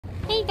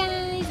Hey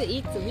guys,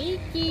 it's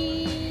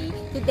MIKI.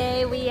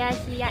 Today we are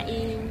here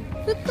in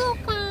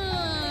Fukuoka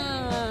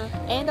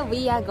and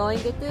we are going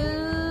to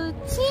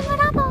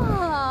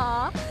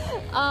TeamLab.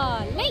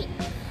 Alright,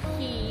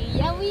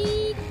 here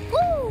we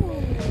go.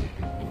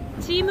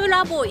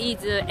 TeamLab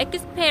is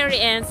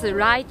experience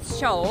light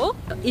show.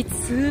 It's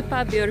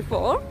super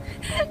beautiful.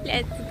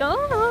 Let's go.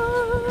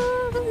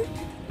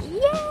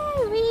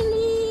 Yeah, we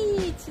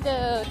reached.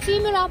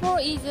 TeamLab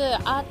is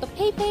at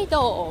PayPay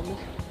Dome.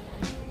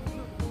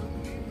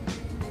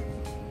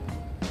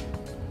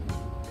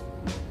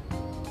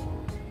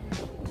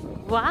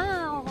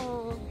 Wow!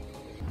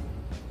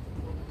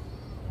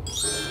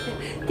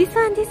 This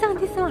one.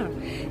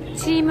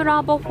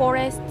 TeamLab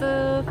Forest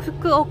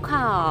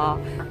Fukuoka.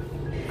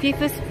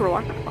 5th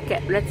floor. Okay,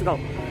 let's go.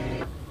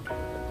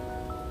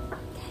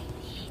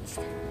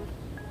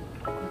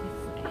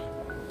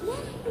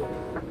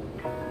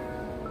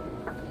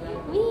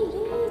 We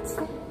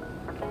reached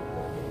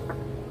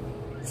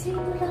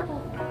TeamLab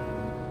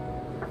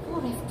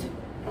Forest.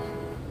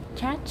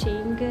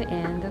 Catching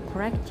and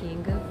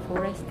collecting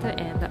forest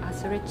and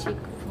athletic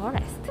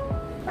forest.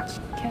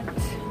 Cat.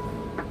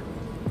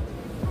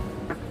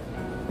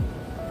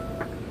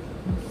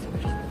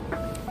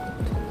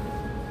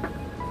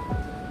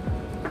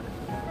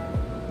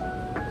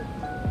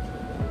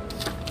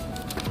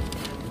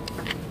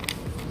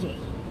 Yay!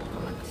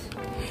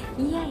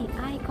 Yay!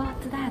 I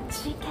got that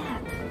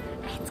ticket.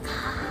 Let's go.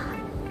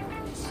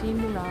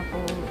 TeamLab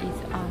is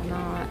an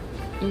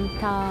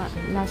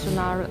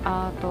international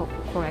art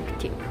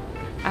collective,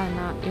 an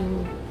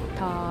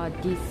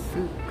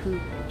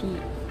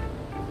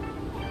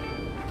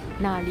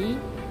interdisciplinary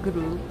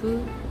group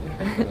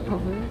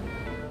of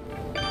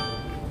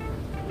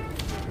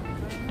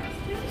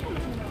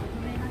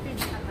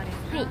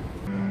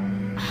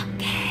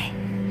Okay,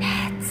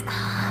 let's go.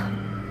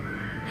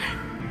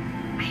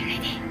 Are you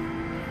ready?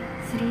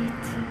 3, 2,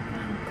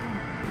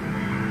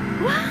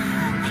 1, go.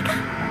 Wow, my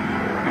god!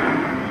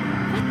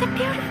 What a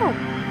beautiful!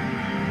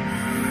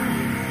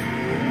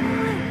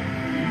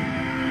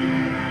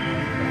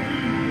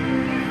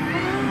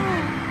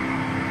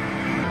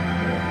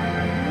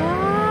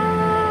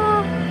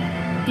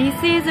 This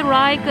is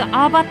like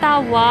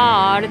Avatar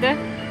world.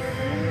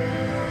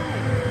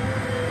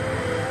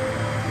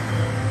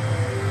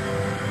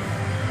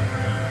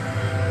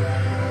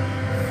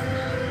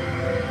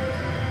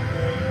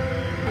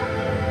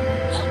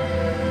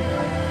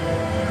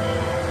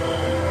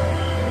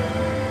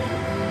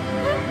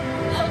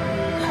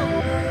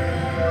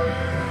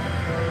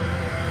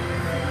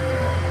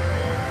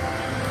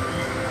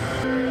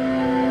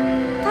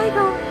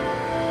 Tiger.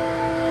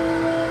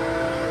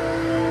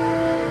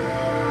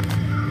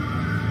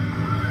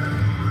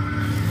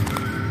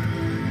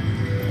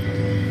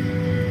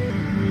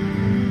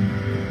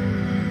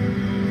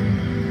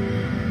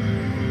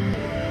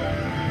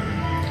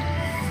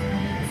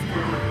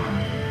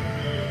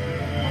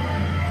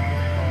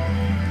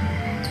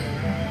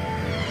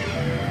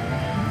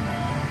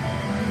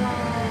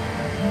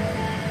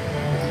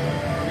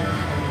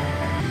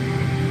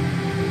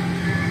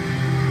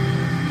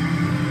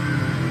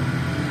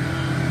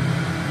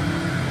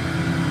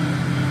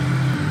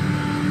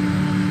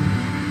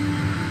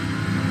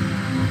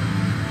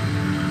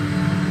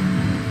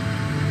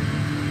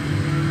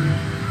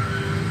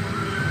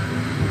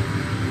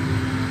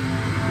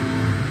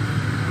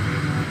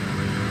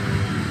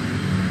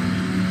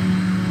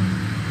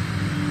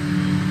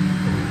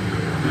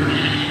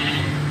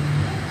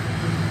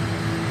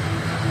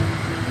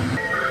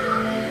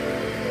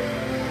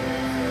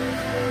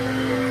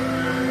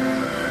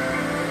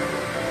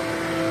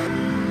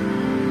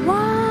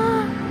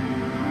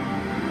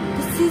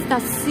 This is the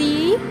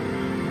sea.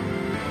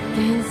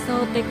 幻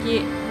想的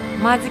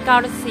マジカ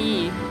ル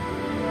シー。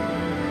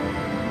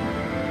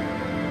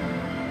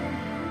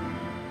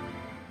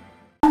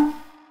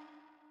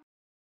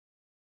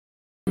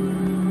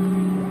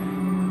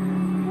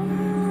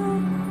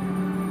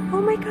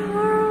Oh my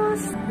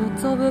gosh!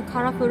 Lots of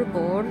colorful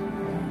ball,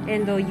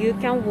 and you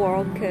can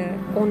walk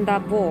on the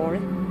ball.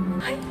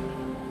 はい。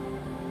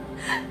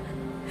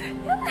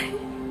やばい。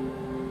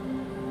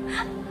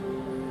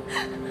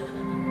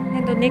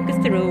And the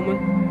next room.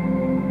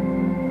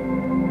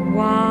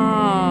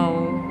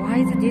 Wow!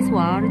 Why is this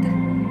world? で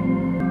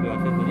は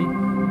最後に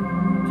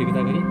ジグ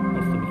ザグにお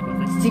進みく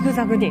ださい。ジグ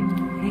ザグに。う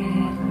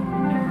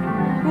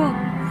わ、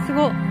す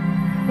ごい。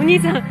お兄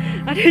さん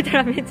歩いた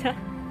らめっちゃ。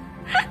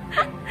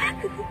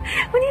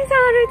お兄さん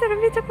歩いたら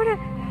めっちゃこれ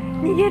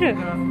逃げる。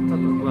ここからちょっと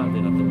不安定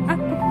になってます。あ、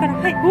ここから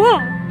はい。う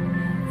わ、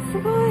す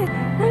ごい。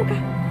なんか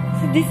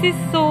This is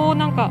so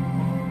なんか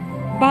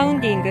バウ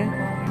ンディング。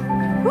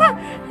うわ。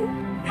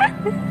や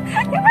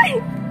ば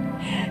い。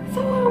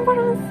そうアンバ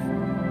ランス。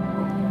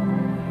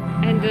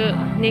And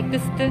next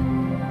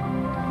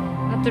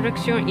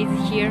attraction is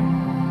here.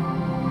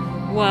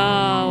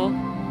 Wow.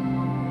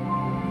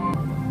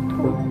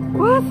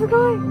 わあすごい。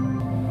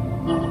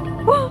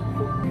わあ。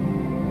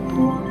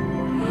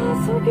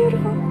So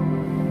beautiful.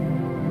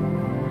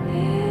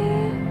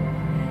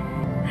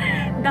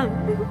 ダウン。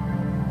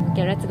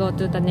Okay, let's go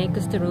to the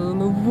next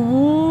room.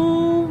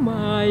 Oh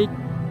my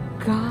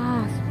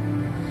gosh.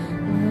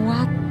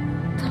 What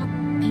a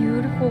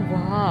beautiful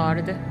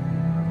world.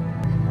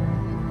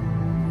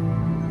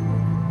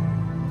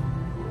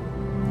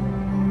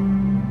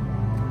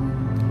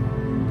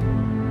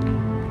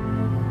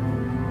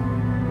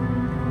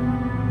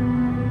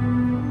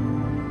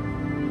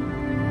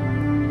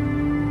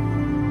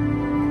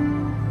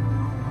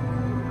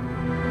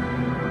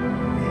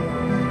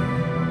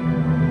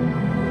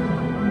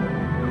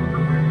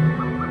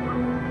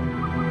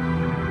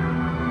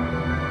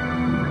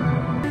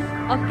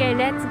 Okay,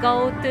 let's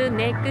go to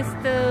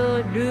next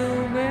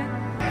room.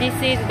 This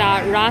is the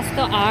last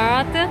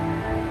art.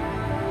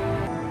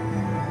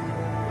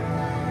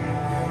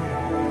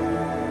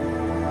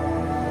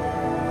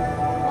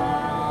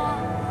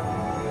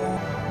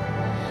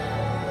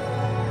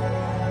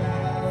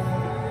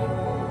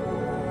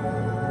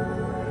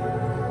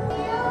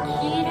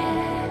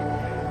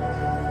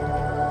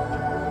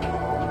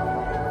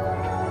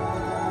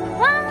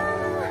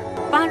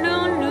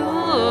 Balloon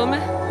room.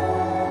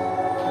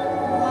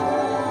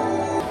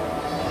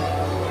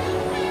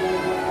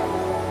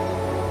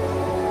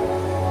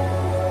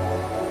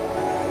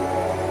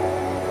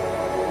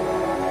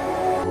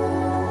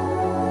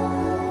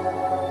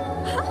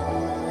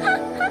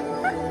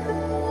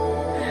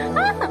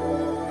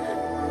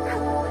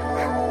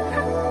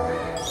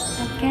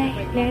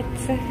 Okay,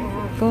 let's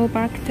go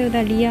back to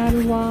the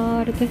real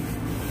world.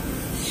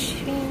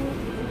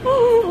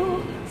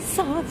 Oh,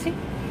 Saji,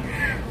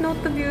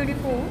 not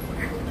beautiful.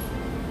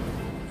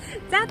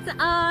 That's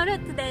all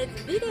today's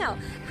video.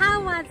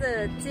 How was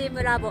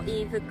TeamLab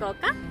in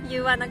Fukuoka?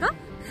 You wanna go?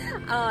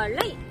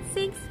 Alright,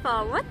 thanks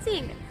for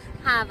watching.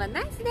 Have a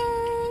nice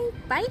day.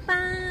 Bye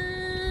bye.